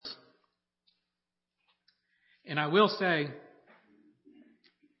And I will say,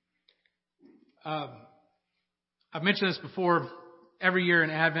 I've mentioned this before, every year in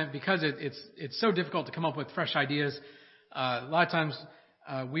Advent, because it's so difficult to come up with fresh ideas. A lot of times,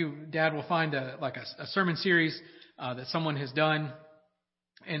 Dad will find a sermon series that someone has done,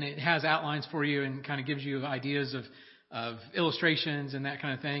 and it has outlines for you and kind of gives you ideas of illustrations and that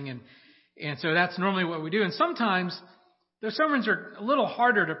kind of thing. And so that's normally what we do. And sometimes those sermons are a little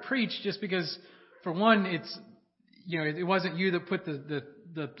harder to preach just because, for one, it wasn't you that put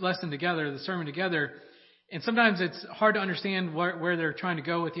the lesson together, the sermon together. And sometimes it's hard to understand where they're trying to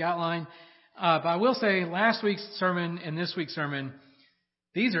go with the outline. But I will say last week's sermon and this week's sermon,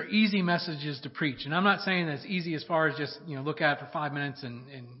 these are easy messages to preach. And I'm not saying that it's easy as far as just, look at it for 5 minutes and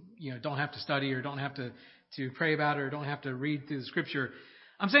don't have to study or don't have to pray about it or don't have to read through the scripture.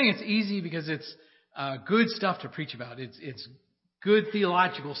 I'm saying it's easy because it's good stuff to preach about. It's good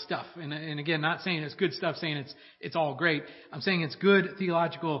theological stuff. And again, not saying it's good stuff, saying it's all great. I'm saying it's good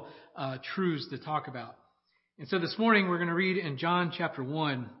theological truths to talk about. And so this morning we're going to read in John chapter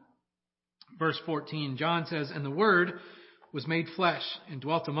 1, verse 14. John says, "And the Word was made flesh and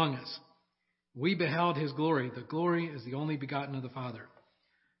dwelt among us. We beheld his glory. The glory is the only begotten of the Father,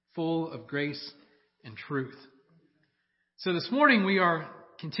 full of grace and truth." So this morning we are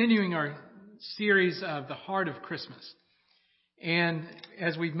continuing our series of the heart of Christmas. And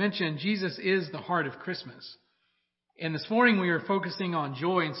as we've mentioned, Jesus is the heart of Christmas. And this morning we are focusing on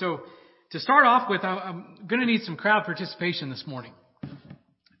joy. And so to start off with, I'm going to need some crowd participation this morning.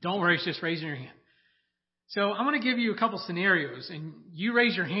 Don't worry, it's just raising your hand. So I'm going to give you a couple scenarios, and you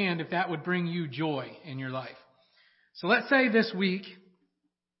raise your hand if that would bring you joy in your life. So let's say this week,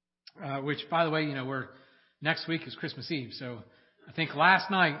 which, by the way, next week is Christmas Eve. So I think last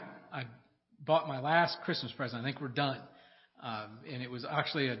night I bought my last Christmas present. I think we're done. And it was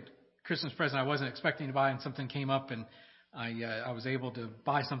actually a Christmas present I wasn't expecting to buy, and something came up, and I was able to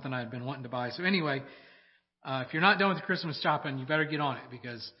buy something I had been wanting to buy. So anyway, if you're not done with the Christmas shopping, you better get on it,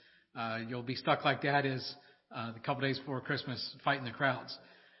 because you'll be stuck like Dad is the couple days before Christmas fighting the crowds.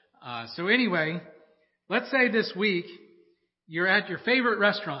 So anyway, let's say this week you're at your favorite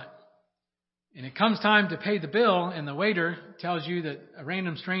restaurant, and it comes time to pay the bill, and the waiter tells you that a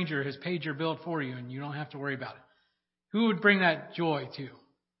random stranger has paid your bill for you, and you don't have to worry about it. Who would bring that joy to?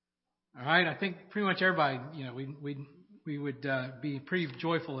 All right, I think pretty much everybody, we would be pretty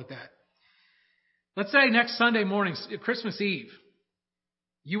joyful at that. Let's say next Sunday morning, Christmas Eve,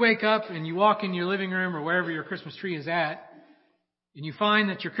 you wake up and you walk in your living room or wherever your Christmas tree is at, and you find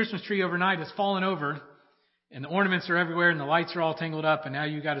that your Christmas tree overnight has fallen over, and the ornaments are everywhere, and the lights are all tangled up, and now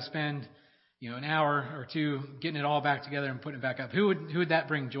you got to spend, an hour or two getting it all back together and putting it back up. Who would that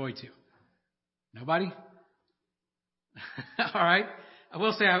bring joy to? Nobody? All right. I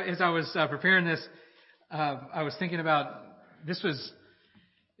will say, as I was preparing this, I was thinking about it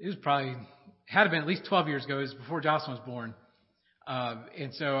was probably had to been at least 12 years ago. It was before Jocelyn was born.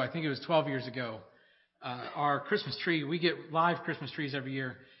 And so I think it was 12 years ago. Our Christmas tree, we get live Christmas trees every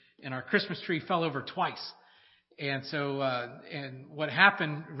year, and our Christmas tree fell over twice. And so, and what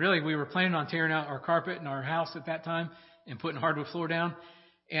happened, really, we were planning on tearing out our carpet in our house at that time and putting hardwood floor down.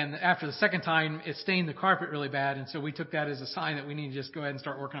 And after the second time, it stained the carpet really bad. And so we took that as a sign that we need to just go ahead and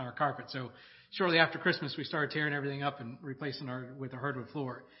start working on our carpet. So shortly after Christmas, we started tearing everything up and replacing with our hardwood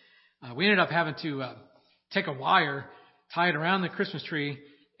floor. We ended up having to take a wire, tie it around the Christmas tree,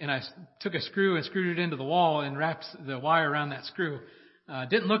 and I took a screw and screwed it into the wall and wrapped the wire around that screw.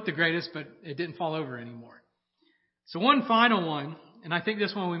 Didn't look the greatest, but it didn't fall over anymore. So one final one, and I think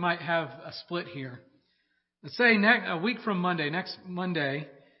this one we might have a split here. Let's say a week from next Monday,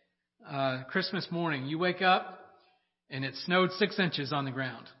 Christmas morning, you wake up and it snowed 6 inches on the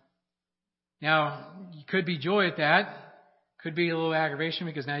ground. Now, you could be joy at that. Could be a little aggravation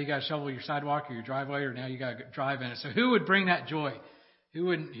because now you got to shovel your sidewalk or your driveway, or now you got to drive in it. So who would bring that joy? Who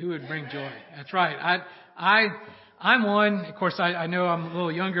would bring joy? That's right. I'm one. Of course, I know I'm a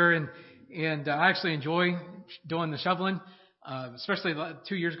little younger, and I actually enjoy doing the shoveling. Especially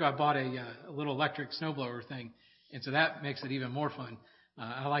 2 years ago, I bought a little electric snowblower thing, and so that makes it even more fun.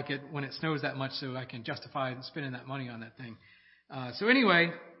 I like it when it snows that much, so I can justify spending that money on that thing. So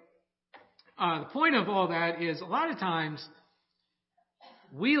anyway, the point of all that is a lot of times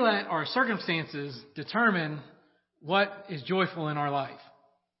we let our circumstances determine what is joyful in our life.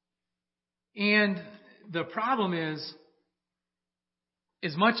 And the problem is,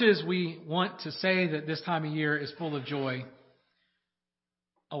 as much as we want to say that this time of year is full of joy,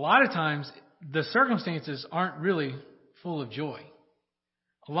 a lot of times the circumstances aren't really full of joy.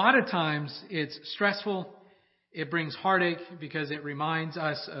 A lot of times it's stressful. It brings heartache because it reminds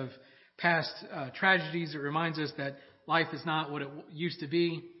us of past tragedies. It reminds us that life is not what it used to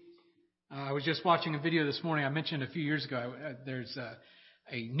be. I was just watching a video this morning. I mentioned a few years ago, there's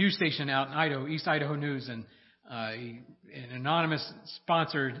a news station out in Idaho, East Idaho News, and an anonymous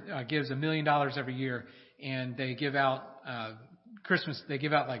sponsor gives $1 million every year, and they give out Christmas. They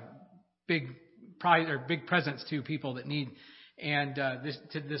give out like big presents to people that need. And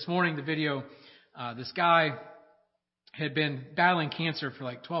this morning, the video, this guy had been battling cancer for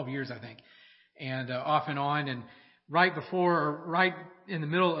like 12 years, I think, and off and on. And right in the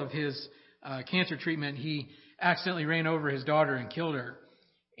middle of his cancer treatment, he accidentally ran over his daughter and killed her.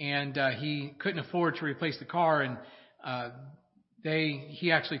 And he couldn't afford to replace the car, and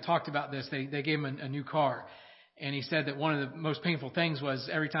he actually talked about this. They gave him a new car, and he said that one of the most painful things was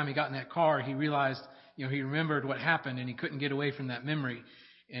every time he got in that car, he realized, he remembered what happened, and he couldn't get away from that memory.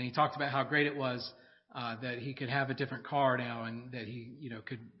 And he talked about how great it was that he could have a different car now, and that he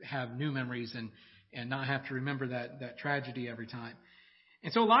could have new memories and not have to remember that tragedy every time.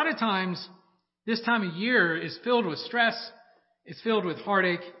 And so a lot of times, this time of year is filled with stress. It's filled with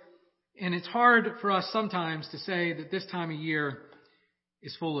heartache, and it's hard for us sometimes to say that this time of year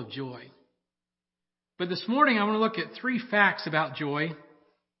is full of joy. But this morning I want to look at 3 facts about joy.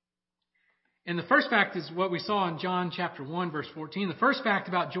 And the first fact is what we saw in John chapter 1, verse 14. The first fact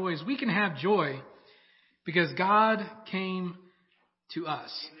about joy is we can have joy because God came to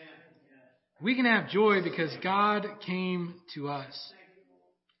us. We can have joy because God came to us.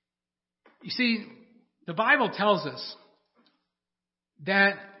 You see, the Bible tells us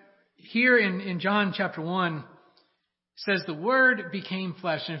that here in John chapter 1 says the Word became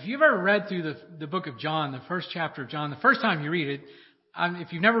flesh. And if you've ever read through the book of John, the first chapter of John, the first time you read it,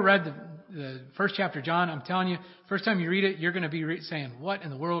 if you've never read the first chapter of John, I'm telling you, first time you read it, you're going to be saying, what in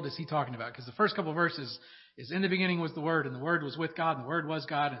the world is he talking about? Because the first couple of verses is in the beginning was the Word, and the Word was with God, and the Word was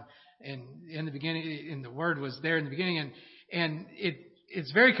God, and in the beginning, and the Word was there in the beginning, and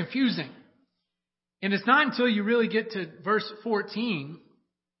it's very confusing. And it's not until you really get to verse 14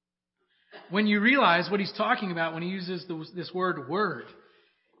 when you realize what he's talking about when he uses this word, word.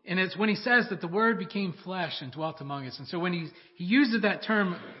 And it's when he says that the Word became flesh and dwelt among us. And so when he uses that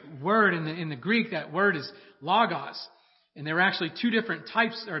term word in the Greek, that word is logos. And there are actually 2 different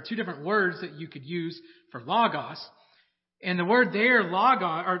types, or 2 different words that you could use for logos. And the word there,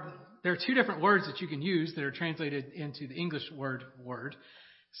 logos, or there are 2 different words that you can use that are translated into the English word.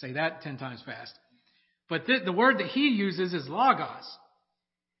 Say that 10 times fast. But the word that he uses is logos.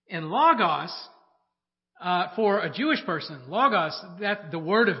 And logos, for a Jewish person, logos, that the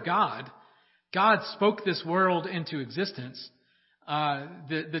word of God, God spoke this world into existence.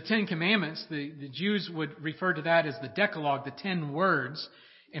 The 10 Commandments, the Jews would refer to that as the Decalogue, the 10 words.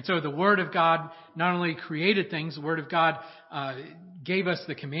 And so the Word of God not only created things, the Word of God gave us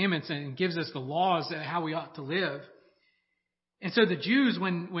the commandments and gives us the laws how we ought to live. And so the Jews,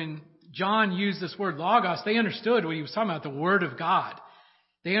 when John used this word logos, they understood what he was talking about, the Word of God.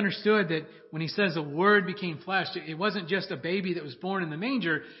 They understood that when he says the Word became flesh, it wasn't just a baby that was born in the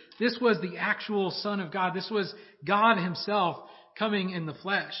manger. This was the actual Son of God. This was God himself coming in the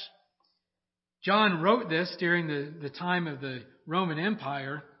flesh. John wrote this during the time of the Roman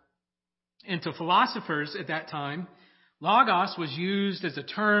Empire. And to philosophers at that time, logos was used as a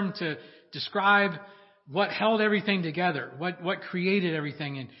term to describe what held everything together, what created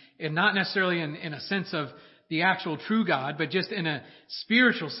everything, and not necessarily in a sense of the actual true God, but just in a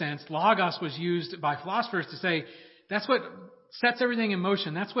spiritual sense. Logos was used by philosophers to say that's what sets everything in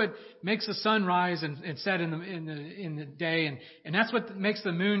motion. That's what makes the sun rise and set in the day, and that's what makes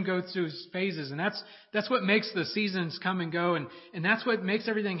the moon go through its phases, and that's what makes the seasons come and go, and that's what makes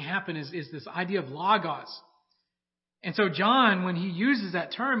everything happen is this idea of logos. And so John, when he uses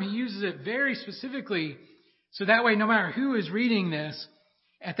that term, he uses it very specifically, so that way no matter who is reading this,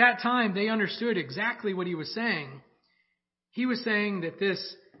 at that time they understood exactly what he was saying. He was saying that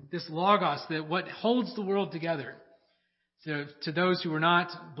this logos, that what holds the world together, to those who were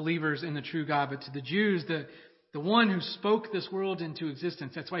not believers in the true God, but to the Jews, the one who spoke this world into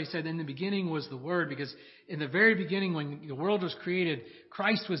existence. That's why he said in the beginning was the Word, because in the very beginning when the world was created,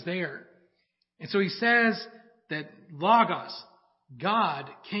 Christ was there. And so he says that logos, God,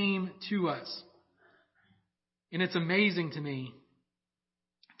 came to us. And it's amazing to me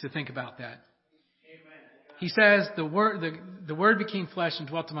to think about that. He says the Word became flesh and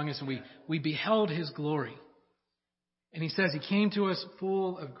dwelt among us, and we beheld his glory. And he says he came to us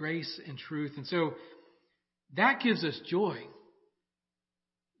full of grace and truth. And so that gives us joy,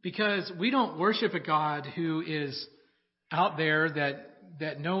 because we don't worship a God who is out there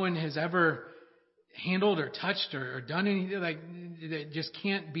that no one has ever handled or touched or done anything, like that just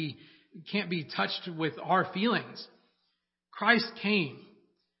can't be can't be touched with our feelings. Christ came.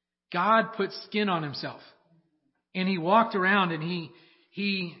 God put skin on himself. And he walked around and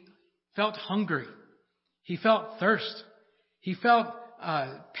he felt hungry. He felt thirst. He felt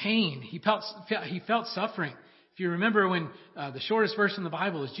pain. He felt suffering. If you remember when the shortest verse in the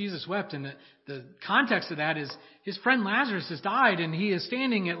Bible is Jesus wept, and the context of that is his friend Lazarus has died, and he is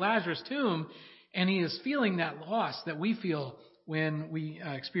standing at Lazarus' tomb, and he is feeling that loss that we feel when we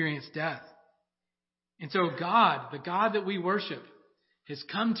experience death. And so God, the God that we worship, has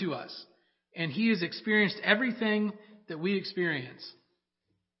come to us, and he has experienced everything that we experience.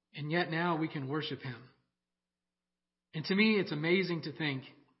 And yet now we can worship him. And to me, it's amazing to think,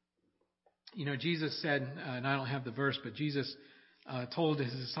 Jesus said, and I don't have the verse, but Jesus told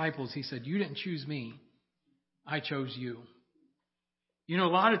his disciples, he said, "You didn't choose me, I chose you." A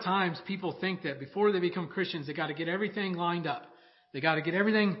lot of times people think that before they become Christians, they got to get everything lined up. They got to get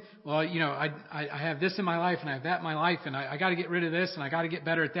everything. Well, I have this in my life and I have that in my life, and I got to get rid of this and I got to get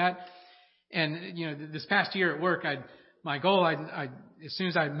better at that. And this past year at work, my goal, as soon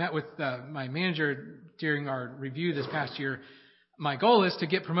as I met with my manager during our review this past year, my goal is to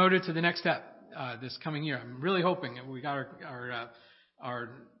get promoted to the next step this coming year. I'm really hoping. We got our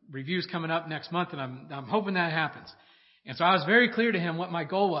reviews coming up next month, and I'm hoping that happens. And so I was very clear to him what my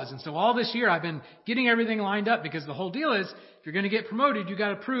goal was. And so all this year I've been getting everything lined up, because the whole deal is, if you're going to get promoted, you got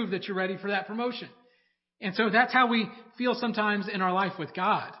to prove that you're ready for that promotion. And so that's how we feel sometimes in our life with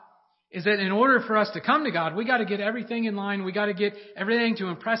God, is that in order for us to come to God, we got to get everything in line. We got to get everything to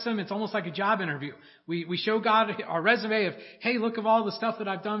impress him. It's almost like a job interview. We show God our resume of, hey, look at all the stuff that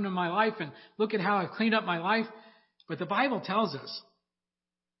I've done in my life, and look at how I've cleaned up my life. But the Bible tells us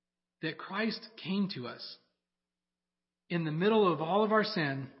that Christ came to us in the middle of all of our sin.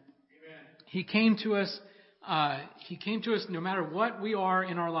 Amen. He came to us. He came to us no matter what we are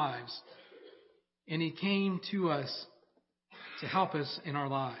in our lives. And he came to us to help us in our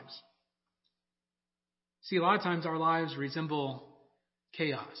lives. See, a lot of times our lives resemble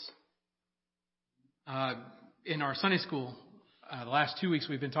chaos. In our Sunday school, the last 2 weeks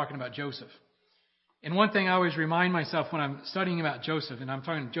we've been talking about Joseph. And one thing I always remind myself when I'm studying about Joseph, and I'm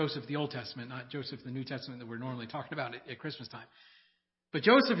talking Joseph the Old Testament, not Joseph the New Testament that we're normally talking about at Christmas time. But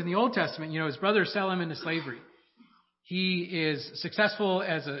Joseph in the Old Testament, his brothers sell him into slavery. He is successful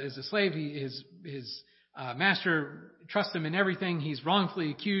as a slave. His master trusts him in everything. He's wrongfully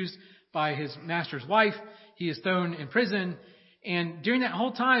accused by his master's wife. He is thrown in prison. And during that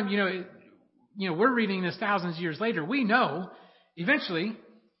whole time, we're reading this thousands of years later. We know eventually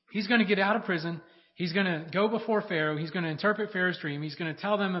he's going to get out of prison. He's going to go before Pharaoh. He's going to interpret Pharaoh's dream. He's going to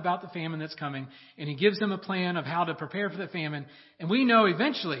tell them about the famine that's coming. And he gives them a plan of how to prepare for the famine. And we know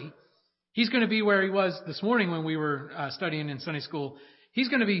eventually he's going to be where he was this morning when we were studying in Sunday school. He's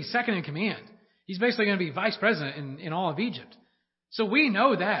going to be second in command. He's basically going to be vice president in all of Egypt. So we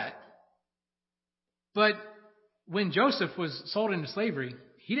know that. But when Joseph was sold into slavery,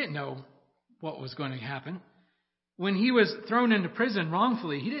 he didn't know what was going to happen. When he was thrown into prison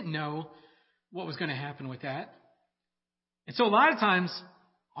wrongfully, he didn't know what was going to happen with that. And so a lot of times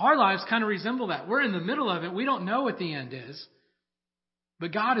our lives kind of resemble that. We're in the middle of it. We don't know what the end is.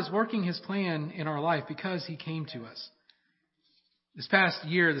 But God is working his plan in our life because he came to us. This past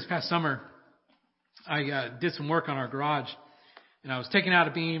summer, I did some work on our garage. And I was taking out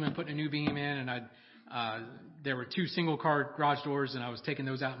a beam and putting a new beam in. And there were 2 single car garage doors. And I was taking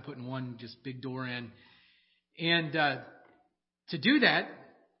those out and putting one just big door in. And to do that,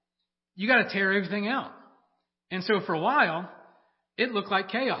 you got to tear everything out. And so for a while, it looked like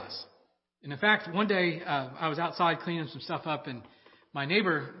chaos. And in fact, one day I was outside cleaning some stuff up, and my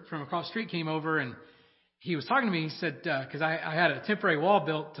neighbor from across the street came over, and he was talking to me. He said, because I had a temporary wall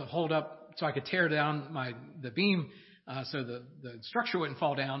built to hold up so I could tear down the beam so the structure wouldn't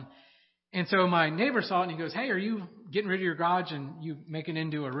fall down. And so my neighbor saw it, and he goes, "Hey, are you getting rid of your garage and you make it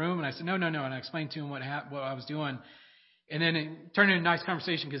into a room?" And I said, No. And I explained to him what I was doing. And then it turned into a nice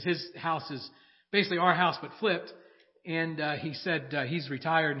conversation because his house is basically our house but flipped. And he said he's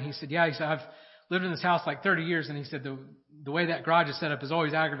retired. And he said, "Yeah," he said, "I've lived in this house like 30 years. And he said, the way that garage is set up has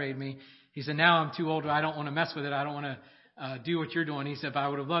always aggravated me." He said, "Now I'm too old. I don't want to mess with it. I don't want to do what you're doing." He said, "But I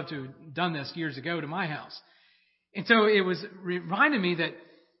would have loved to have done this years ago to my house." And so it was reminding me that,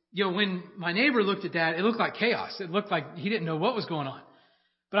 when my neighbor looked at that, it looked like chaos. It looked like he didn't know what was going on.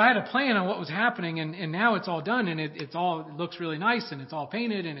 But I had a plan on what was happening, and now it's all done, and it looks really nice, and it's all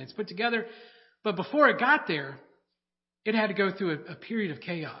painted, and it's put together. But before it got there, it had to go through a period of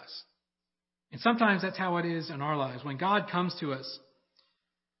chaos. And sometimes that's how it is in our lives. When God comes to us,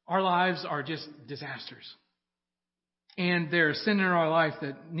 our lives are just disasters. and there's sin in our life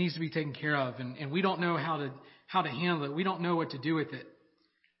that needs to be taken care of, and we don't know how to handle it. We don't know what to do with it.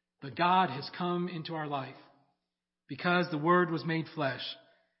 But God has come into our life because the Word was made flesh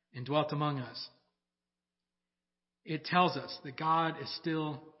and dwelt among us. It tells us that God is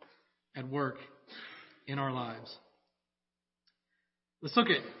still at work in our lives. Let's look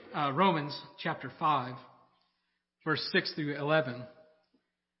at Romans chapter 5, verse 6 through 11.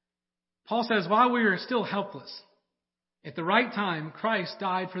 Paul says, while we were still helpless, at the right time, Christ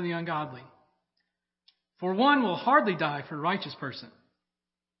died for the ungodly. For one will hardly die for a righteous person,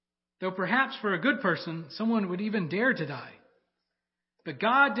 though perhaps for a good person, someone would even dare to die. But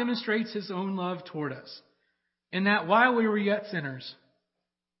God demonstrates his own love toward us, in that while we were yet sinners,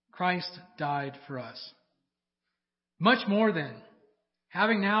 Christ died for us. Much more then,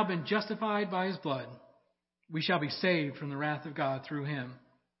 having now been justified by his blood, we shall be saved from the wrath of God through him.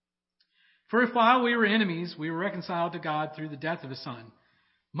 For if while we were enemies, we were reconciled to God through the death of his Son,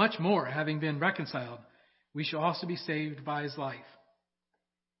 much more, having been reconciled, we shall also be saved by his life.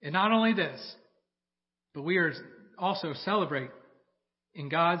 And not only this, but we are also celebrate in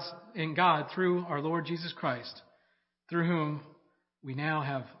God through our Lord Jesus Christ, through whom we now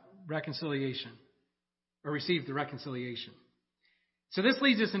have reconciliation, or received the reconciliation. So this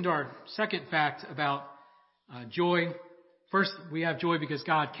leads us into our second fact about joy. First, we have joy because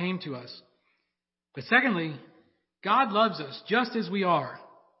God came to us. But secondly, God loves us just as we are,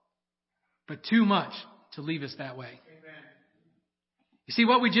 but too much to leave us that way. Amen. You see,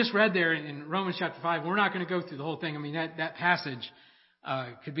 what we just read there in Romans chapter 5, we're not going to go through the whole thing. I mean, that passage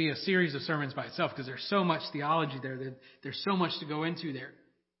could be a series of sermons by itself because there's so much theology there. There's so much to go into there.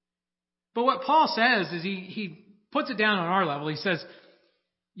 But what Paul says is he puts it down on our level. He says,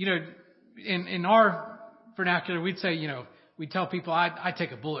 in our vernacular, we'd say, we'd tell people, I'd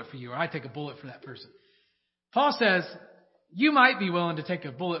take a bullet for you, or I'd take a bullet for that person. Paul says, you might be willing to take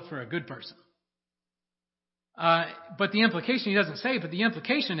a bullet for a good person. But the implication, he doesn't say, but the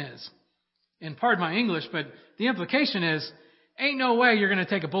implication is, and pardon my English, but the implication is, ain't no way you're going to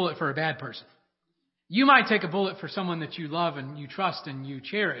take a bullet for a bad person. You might take a bullet for someone that you love and you trust and you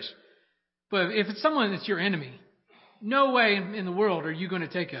cherish. But if it's someone that's your enemy, no way in the world are you going to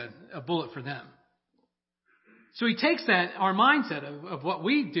take a bullet for them. So he takes that, our mindset of what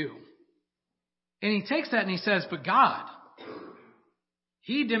we do, and he takes that and he says, but God,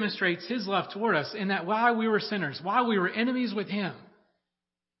 he demonstrates his love toward us in that while we were sinners, while we were enemies with him,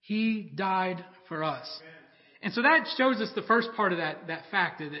 he died for us. And so that shows us the first part of that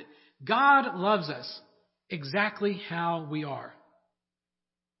fact, that God loves us exactly how we are.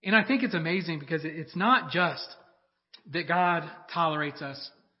 And I think it's amazing because it's not just that God tolerates us.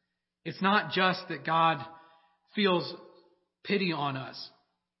 It's not just that God feels pity on us.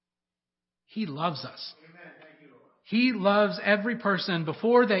 He loves us. He loves every person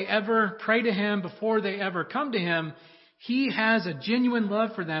before they ever pray to him, before they ever come to him. He has a genuine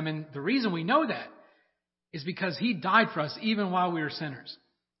love for them. And the reason we know that is because he died for us even while we were sinners.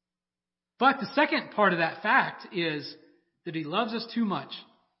 But the second part of that fact is that he loves us too much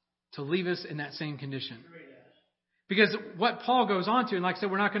to leave us in that same condition. Because what Paul goes on to, and like I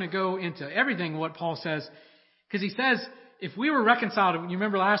said, we're not going to go into everything what Paul says, because he says, if we were reconciled, you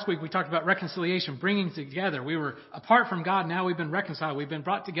remember last week we talked about reconciliation, bringing together. We were apart from God, now we've been reconciled, we've been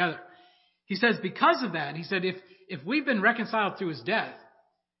brought together. He says, because of that, he said, if we've been reconciled through his death,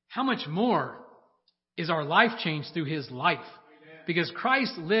 how much more is our life changed through his life? Because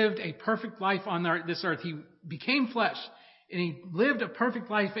Christ lived a perfect life on this earth. He became flesh, and he lived a perfect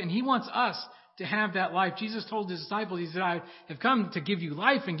life, and he wants us to have that life. Jesus told his disciples, he said, I have come to give you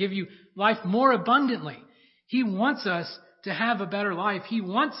life and give you life more abundantly. He wants us to have a better life. He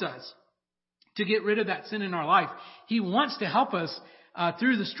wants us to get rid of that sin in our life. He wants to help us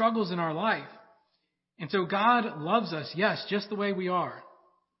through the struggles in our life. And so God loves us, yes, just the way we are.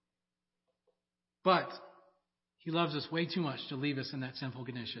 But he loves us way too much to leave us in that sinful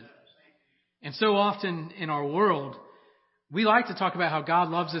condition. And so often in our world, we like to talk about how God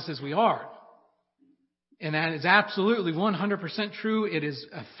loves us as we are. And that is absolutely 100% true. It is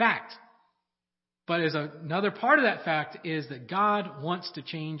a fact. But as another part of that fact is that God wants to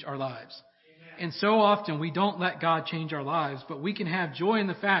change our lives. Amen. And so often we don't let God change our lives, but we can have joy in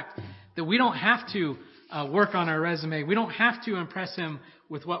the fact that we don't have to work on our resume. We don't have to impress him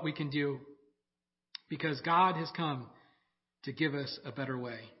with what we can do, because God has come to give us a better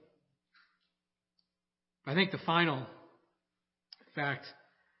way. I think the final fact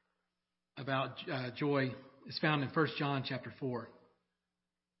about joy is found in 1 John chapter 4.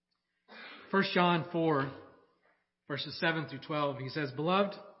 1 John 4, verses 7 through 12, he says,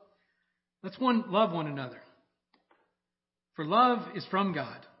 Beloved, let's love one another. For love is from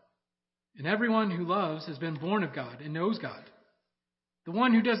God, and everyone who loves has been born of God and knows God. The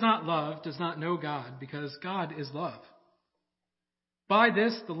one who does not love does not know God, because God is love. By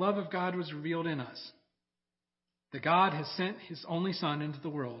this, the love of God was revealed in us, that God has sent his only Son into the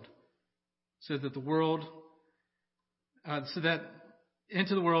world, so that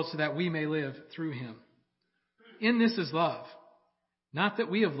we may live through him. In this is love. Not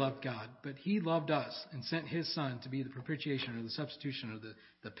that we have loved God, but he loved us and sent his Son to be the propitiation or the substitution or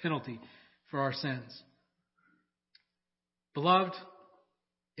the penalty for our sins. Beloved,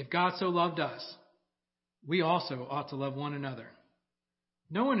 if God so loved us, we also ought to love one another.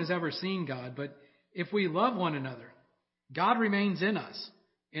 No one has ever seen God, but if we love one another, God remains in us,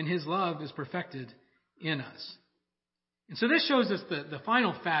 and his love is perfected in us. And so this shows us the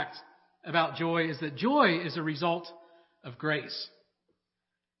final fact about joy is that joy is a result of grace.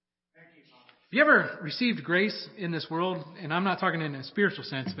 Have you ever received grace in this world? And I'm not talking in a spiritual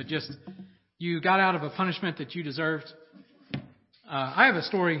sense, but just you got out of a punishment that you deserved. I have a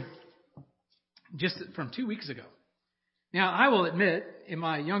story just from 2 weeks ago. Now, I will admit, in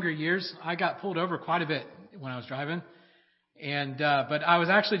my younger years, I got pulled over quite a bit when I was driving. But I was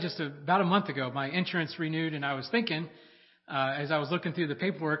actually just about a month ago, my insurance renewed, and I was thinking, as I was looking through the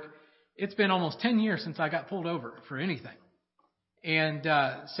paperwork, it's been almost 10 years since I got pulled over for anything. And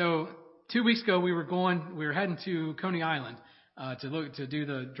so 2 weeks ago, we were heading to Coney Island to do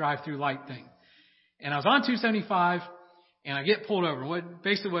the drive-through light thing. And I was on 275, and I get pulled over. What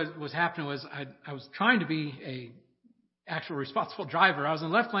was happening was I was trying to be a actual responsible driver. I was in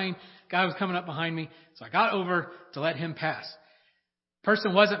the left lane. Guy was coming up behind me, so I got over to let him pass.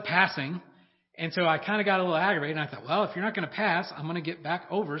 Person wasn't passing, and so I kind of got a little aggravated. And I thought, well, if you're not going to pass, I'm going to get back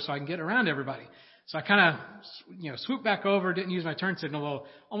over so I can get around everybody. So I kind of, swooped back over, didn't use my turn signal. Well,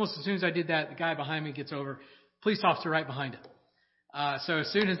 almost as soon as I did that, the guy behind me gets over, police officer right behind him. So as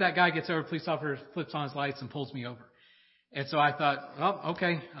soon as that guy gets over, police officer flips on his lights and pulls me over. And so I thought, well,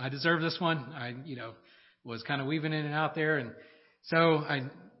 okay, I deserve this one. I, was kind of weaving in and out there. And so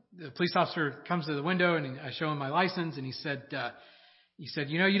the police officer comes to the window and I show him my license, and he said,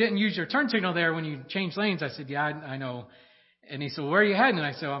 you didn't use your turn signal there when you changed lanes. I said, yeah, I know. And he said, well, where are you heading? And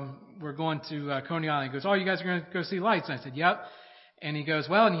I said, we're going to Coney Island. He goes, oh, you guys are going to go see lights? And I said, yep. And he goes,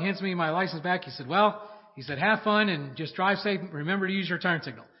 well, and he hands me my license back. He said, have fun and just drive safe. Remember to use your turn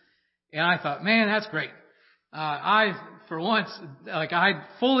signal. And I thought, man, that's great. For once, I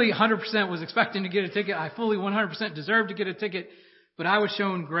fully 100% was expecting to get a ticket. I fully 100% deserved to get a ticket, but I was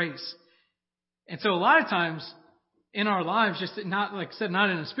shown grace. And so a lot of times in our lives, just not, like I said, not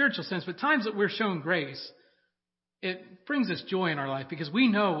in a spiritual sense, but times that we're shown grace, it brings us joy in our life because we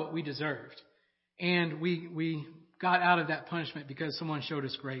know what we deserved. And we got out of that punishment because someone showed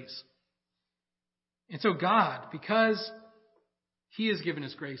us grace. And so God, because he has given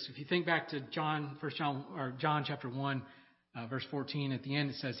us grace. If you think back to John chapter 1, verse 14, at the end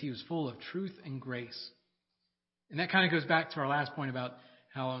it says he was full of truth and grace. And that kind of goes back to our last point about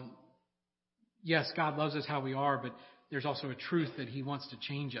how, yes, God loves us how we are, but there's also a truth that he wants to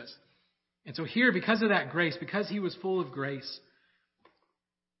change us. And so here, because of that grace, because he was full of grace,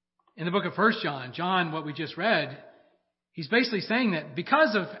 in the book of 1 John, what we just read, he's basically saying that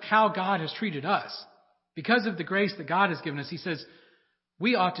because of how God has treated us, because of the grace that God has given us, he says,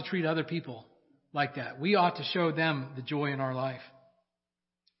 we ought to treat other people like that. We ought to show them the joy in our life.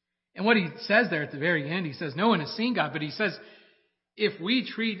 And what he says there at the very end, he says, no one has seen God, but he says, if we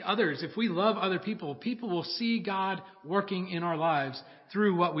treat others, if we love other people, people will see God working in our lives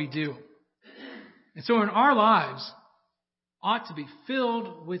through what we do. And so in our lives ought to be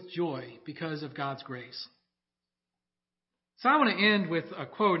filled with joy because of God's grace. So I want to end with a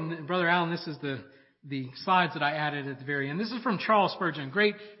quote, and Brother Allen, this is the slides that I added at the very end. This is from Charles Spurgeon,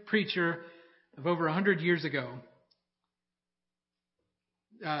 great preacher of over 100 years ago.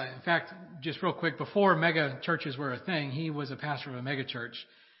 In fact, just real quick, before mega churches were a thing, he was a pastor of a mega church,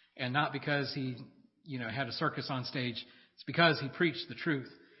 and not because he, had a circus on stage. It's because he preached the truth.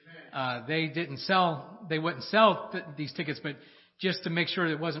 They wouldn't sell these tickets, but just to make sure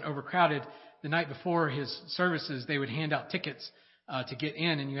that it wasn't overcrowded, the night before his services, they would hand out tickets to get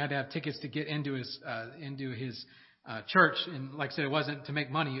in, and you had to have tickets to get into his church. And like I said, it wasn't to make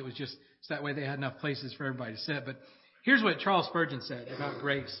money; it was just so that way they had enough places for everybody to sit. But here's what Charles Spurgeon said about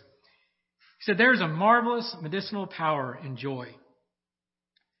grace. He said, "There is a marvelous medicinal power in joy.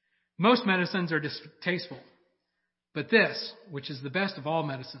 Most medicines are distasteful, but this, which is the best of all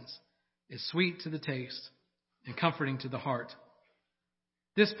medicines, is sweet to the taste and comforting to the heart.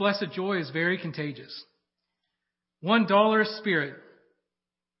 This blessed joy is very contagious. One dolorous spirit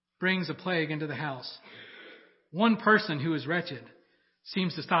brings a plague into the house. One person who is wretched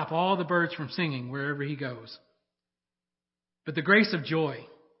seems to stop all the birds from singing wherever he goes. But the grace of joy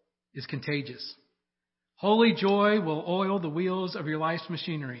is contagious. Holy joy will oil the wheels of your life's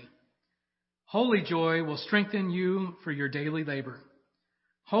machinery. Holy joy will strengthen you for your daily labor.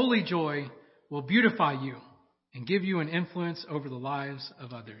 Holy joy will beautify you and give you an influence over the lives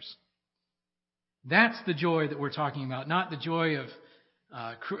of others. That's the joy that we're talking about, not the joy of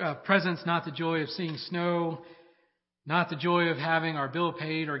presents, not the joy of seeing snow, not the joy of having our bill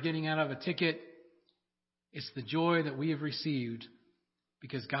paid or getting out of a ticket. It's the joy that we have received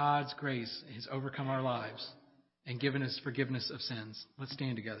because God's grace has overcome our lives and given us forgiveness of sins. Let's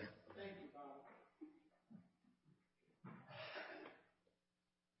stand together.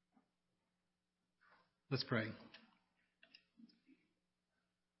 Let's pray.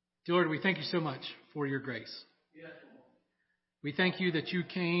 Dear Lord, we thank you so much for your grace. We thank you that you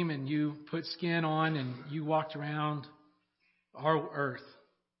came and you put skin on and you walked around our earth.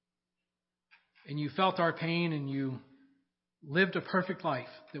 And you felt our pain and you lived a perfect life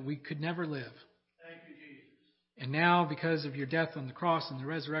that we could never live. Thank you, Jesus. And now, because of your death on the cross and the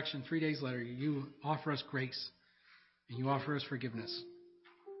resurrection 3 days later, you offer us grace and you offer us forgiveness.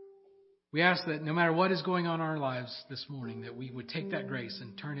 We ask that no matter what is going on in our lives this morning, that we would take that grace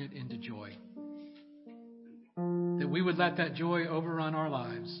and turn it into joy. That we would let that joy overrun our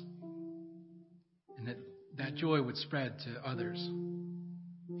lives. And that joy would spread to others.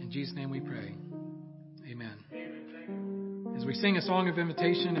 In Jesus' name we pray. Amen. As we sing a song of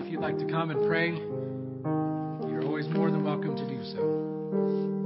invitation, if you'd like to come and pray, you're always more than welcome to do so.